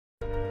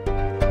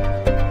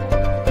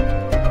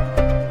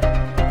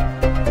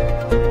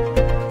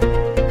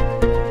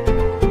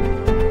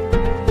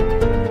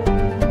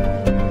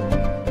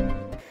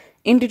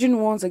Indigenous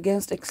warns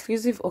against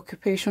exclusive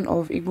occupation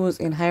of Igbos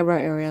in Highbrow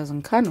areas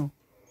in Kano.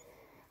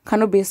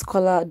 Kano-based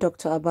scholar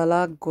Dr.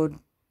 Abala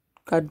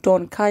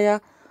Gadon Kaya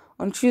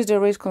on Tuesday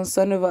raised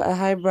concern over a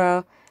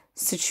Highbrow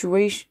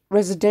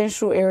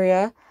residential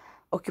area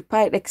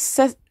occupied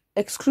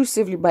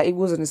exclusively by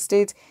Igbos in the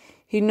state.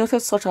 He noted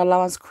such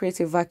allowance creates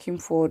a vacuum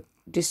for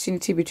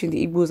disunity between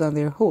the Igbos and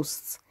their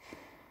hosts.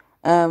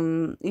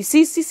 You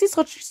see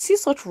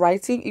such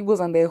writing, Igbos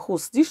and their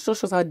hosts. This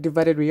just shows how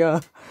divided we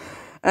are.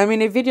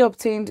 In a video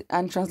obtained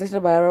and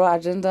translated by Aurora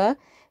Agenda,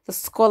 the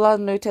scholar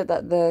noted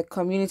that the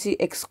community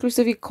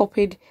exclusively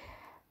occupied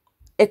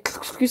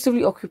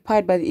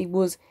by the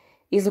Igbos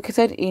is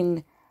located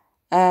in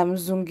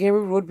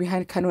Zungeru Road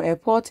behind Kano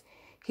Airport.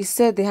 He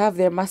said they have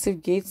their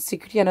massive gates,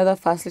 security and other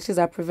facilities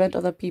that prevent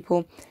other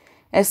people,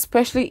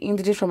 especially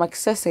indigenous, from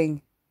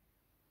accessing.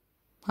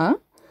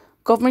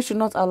 Government should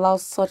not allow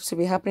such to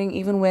be happening,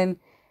 even when,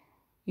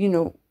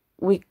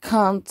 we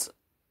can't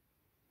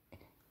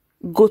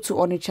go to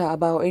Onitsha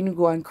about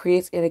Enugu and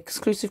create an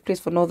exclusive place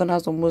for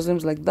Northerners or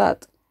Muslims like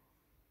that.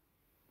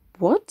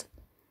 What?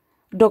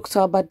 Dr.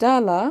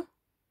 Abdallah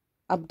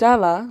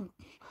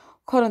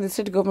called on the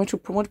state government to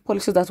promote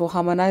policies that will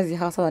harmonize the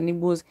Hausa and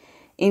Igbos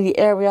in the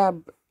area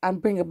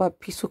and bring about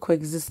peaceful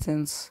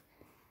coexistence.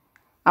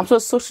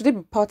 So should they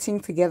be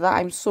partying together?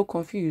 I'm so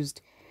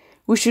confused.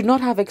 We should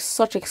not have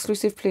such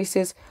exclusive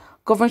places.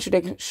 Government should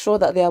ensure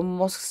that there are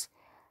mosques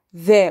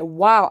there.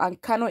 Wow.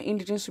 And Kano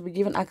indigenous should be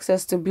given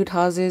access to build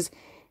houses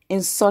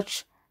in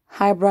such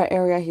highbrow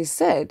area, he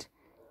said.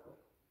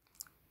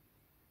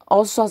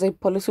 Also, as a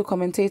political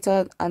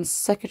commentator and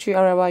secretary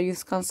of Arawa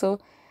Youth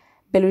Council,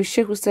 Bello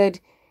Sheikh said,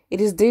 it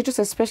is dangerous,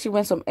 especially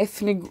when some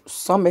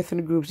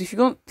ethnic groups, if you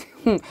don't,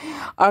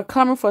 are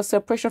clamoring for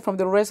separation from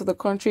the rest of the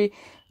country,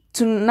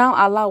 to now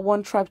allow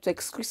one tribe to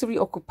exclusively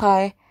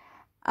occupy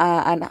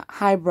an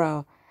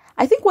highbrow.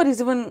 I think what is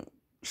even,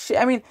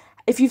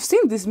 if you've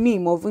seen this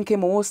meme of Nke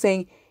Momo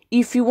saying,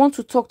 if you want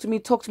to talk to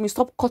me,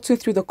 stop cutting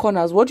through the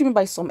corners. What do you mean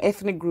by some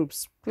ethnic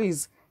groups?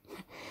 Please.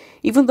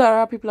 Even though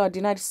Arab people are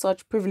denied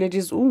such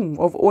privileges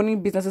of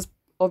owning business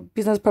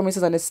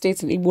premises and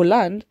estates in Igbo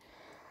land,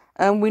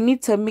 we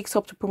need to mix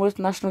up to promote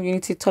national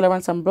unity,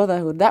 tolerance, and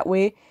brotherhood. That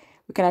way,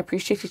 we can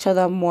appreciate each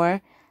other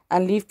more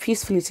and live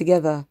peacefully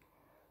together.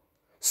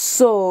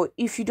 So,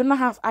 if you do not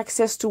have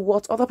access to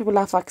what other people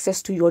have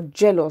access to, you're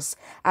jealous.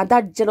 And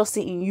that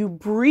jealousy in you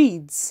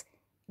breeds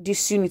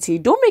disunity.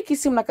 Don't make it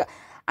seem like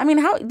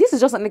this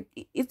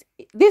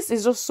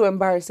is just so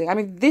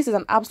embarrassing. This is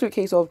an absolute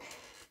case of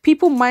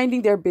people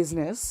minding their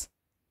business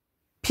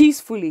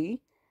peacefully,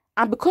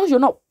 and because you're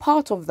not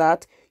part of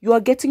that, you are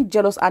getting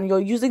jealous and you're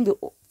using the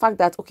fact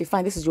that, okay,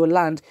 fine, this is your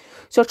land.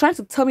 So you're trying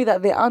to tell me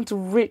that they aren't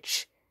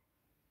rich.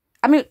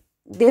 You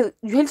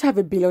have to have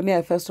a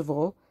billionaire, first of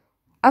all.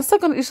 And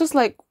second, it's just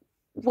like,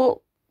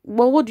 well,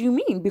 what do you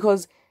mean?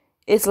 Because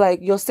it's like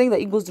you're saying that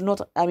Igbos do not,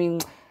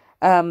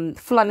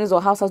 Fulanis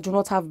or Hausas do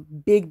not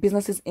have big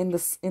businesses in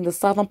the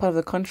southern part of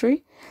the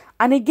country.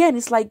 And again,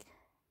 it's like,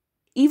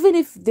 even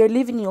if they're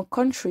living in your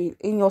country,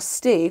 in your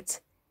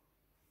state,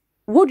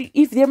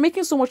 if they're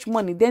making so much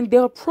money, then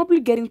they're probably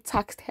getting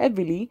taxed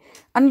heavily,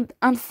 and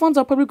funds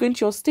are probably going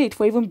to your state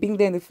for even being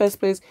there in the first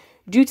place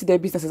due to their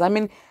businesses.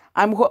 I'm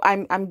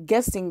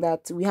guessing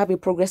that we have a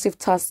progressive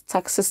tax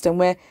system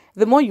where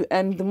the more you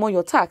earn, the more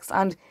you're taxed,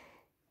 and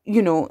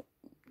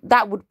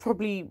that would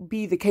probably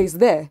be the case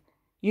there.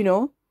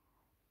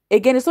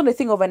 Again, it's not a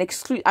thing of an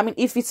exclusive.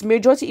 If it's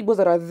majority Igbos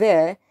that are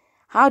there,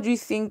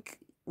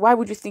 why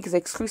would you think it's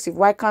exclusive?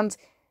 Why can't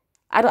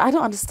I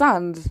don't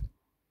understand.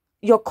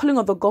 You're calling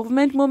on the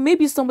government. Well,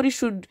 maybe somebody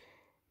should,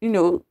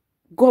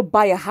 go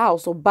buy a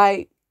house or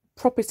buy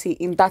property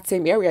in that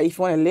same area if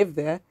you want to live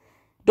there.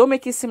 Don't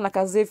make it seem like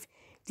as if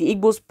the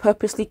Igbos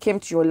purposely came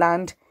to your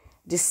land,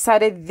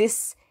 decided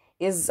this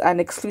is an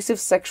exclusive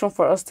section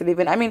for us to live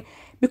in.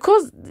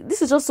 Because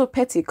this is just so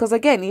petty. Because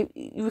again,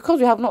 because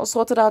we have not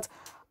sorted out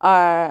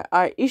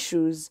our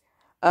issues,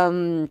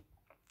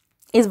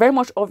 it's very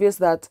much obvious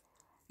that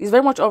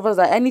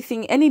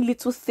any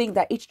little thing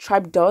that each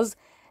tribe does,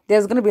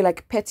 there's going to be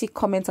like petty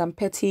comments and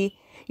petty,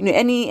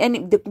 they're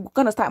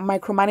going to start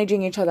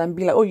micromanaging each other and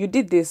be like, oh, you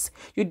did this.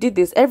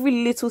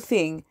 Every little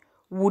thing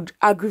would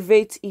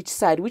aggravate each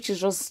side, which is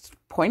just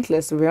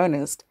pointless, to be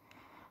honest.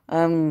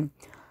 But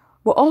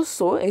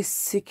also, a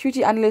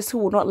security analyst who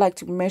would not like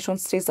to be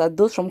mentioned states that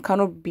those from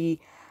Kano be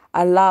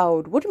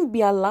allowed. What do you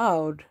be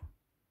allowed?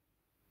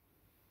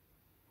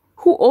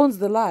 Who owns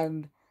the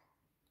land?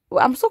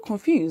 Well, I'm so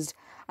confused.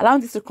 Allowing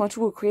this to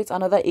continue will create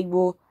another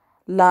Igbo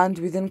land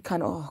within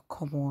Kano. Oh,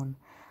 come on.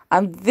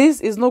 And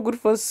this is not good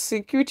for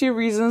security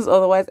reasons,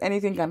 otherwise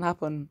anything can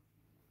happen.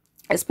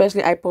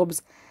 Especially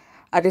IPOB's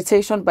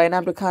agitation by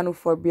Nnamdi Kanu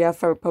for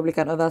Biafra Republic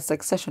and other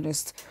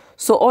secessionists.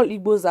 So all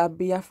Igbos are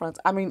Biafrans.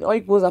 All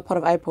Igbos are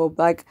part of IPOB.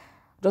 Like,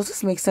 does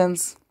this make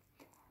sense?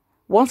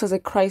 Once there's a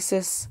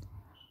crisis,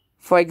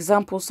 for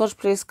example, such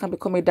place can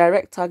become a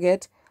direct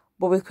target,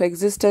 but with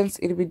coexistence,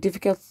 it will be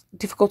difficult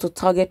to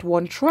target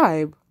one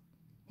tribe.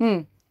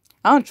 I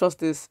don't trust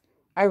this.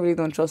 I really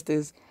don't trust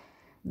this.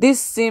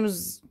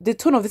 the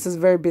tone of this is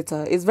very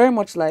bitter. It's very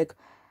much like,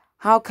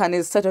 how can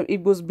a set of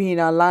Igbos be in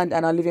our land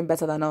and are living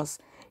better than us?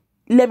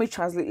 Let me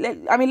translate.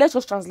 Let's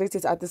just translate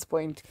it at this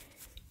point.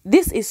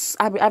 This is,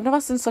 I've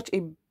never seen such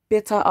a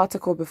bitter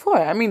article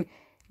before.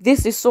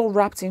 This is so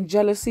wrapped in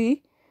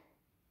jealousy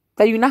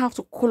that you now have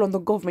to call on the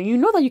government. You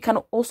know that you can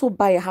also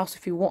buy a house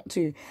if you want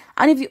to.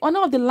 And if the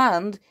owner of the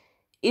land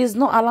is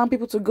not allowing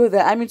people to go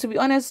there, to be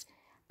honest,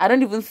 I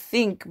don't even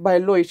think by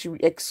law it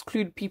should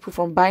exclude people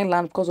from buying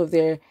land because of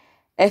their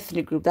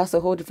ethnic group. That's a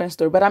whole different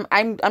story. But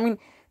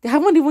they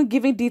haven't even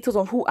given details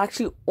on who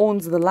actually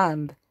owns the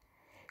land.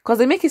 Because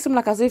they make it seem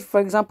like as if,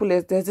 for example,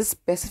 there's this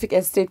specific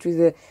estate with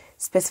a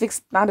specific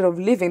standard of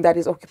living that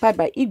is occupied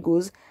by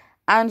Igbos,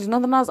 and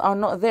Northerners are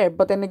not there.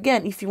 But then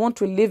again, if you want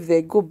to live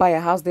there, go buy a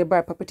house there, buy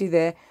a property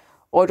there,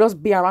 or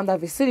just be around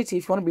that vicinity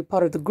if you want to be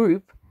part of the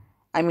group.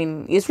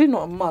 It's really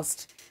not a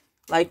must.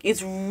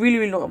 It's really,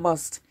 really not a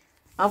must.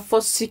 And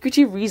for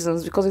security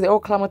reasons, because they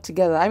all clamor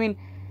together.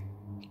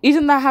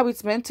 Isn't that how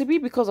it's meant to be?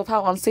 Because of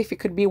how unsafe it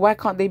could be, why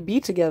can't they be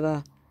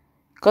together?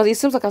 Because it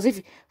seems like as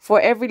if for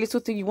every little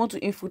thing you want to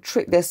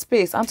infiltrate their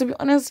space. And to be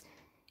honest,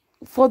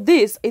 for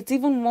this, it's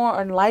even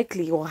more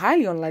unlikely or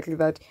highly unlikely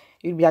that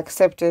you'd be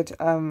accepted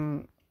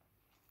for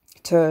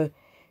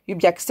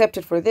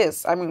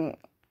this. I don't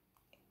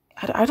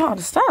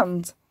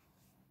understand.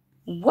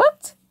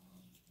 What?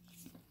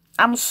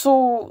 I'm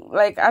so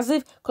as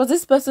if, because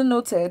this person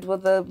noted,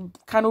 with the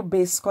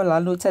Kano-based scholar,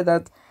 noted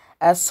that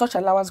such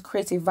allowance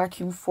creates a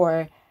vacuum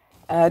for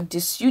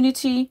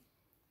disunity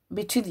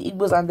between the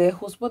Igbos and their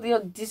hosts. But the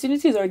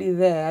disunity is already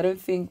there. I don't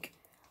think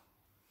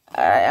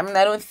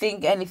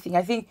anything.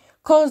 I think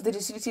because the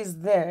disunity is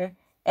there,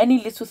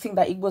 any little thing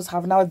that Igbos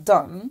have now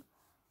done,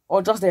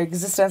 or just their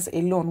existence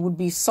alone, would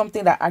be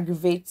something that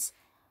aggravates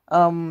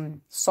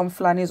some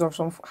Fulanis or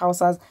some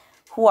Hausas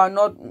who are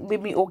not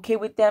maybe okay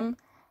with them.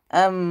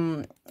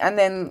 And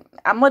then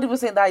I'm not even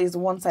saying that is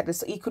one side.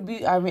 It could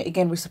be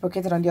again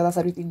reciprocated on the other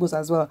side with Igbos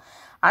as well.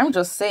 I'm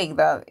just saying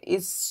that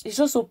it's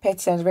just so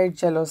petty and very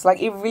jealous.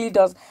 It really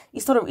does.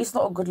 It's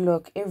not a good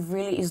look. It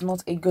really is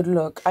not a good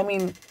look.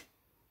 I'm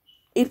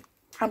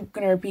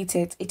gonna repeat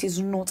it. It is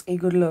not a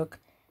good look.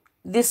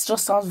 This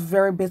just sounds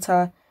very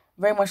bitter.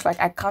 Very much like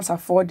I can't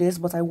afford this,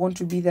 but I want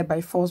to be there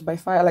by force, by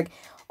fire.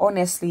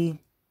 Honestly.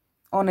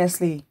 And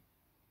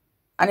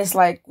it's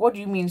what do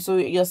you mean? So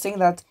you're saying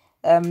that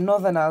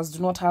Northerners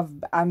do not have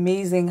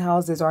amazing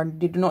houses, or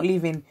they do not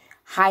live in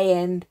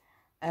high-end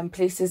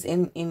places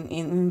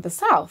in the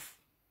South?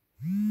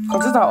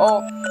 Because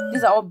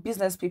these are all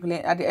business people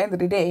at the end of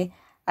the day.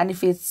 And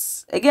if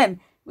it's, again,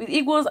 with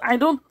Igbos,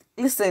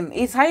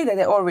 it's highly that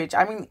they're all rich.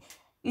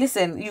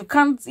 Listen, you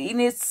can't, in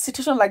a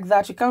situation like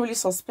that, you can't really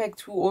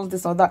suspect who owns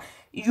this or that.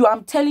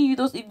 I'm telling you,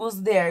 those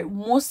Igbos there,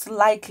 most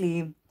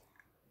likely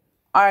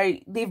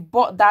they've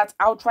bought that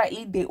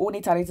outrightly, they own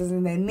it and it is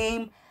in their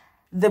name.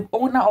 The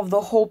owner of the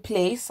whole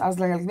place,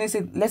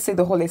 let's say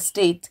the whole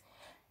estate,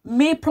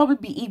 may probably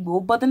be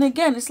Igbo. But then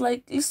again, it's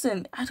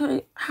listen, how do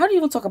you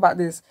even talk about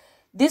this?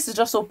 This is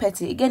just so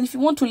petty. Again, if you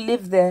want to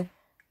live there,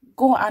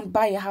 go and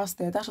buy a house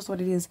there. That's just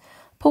what it is.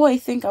 Put what you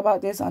think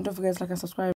about this, and don't forget to like and subscribe.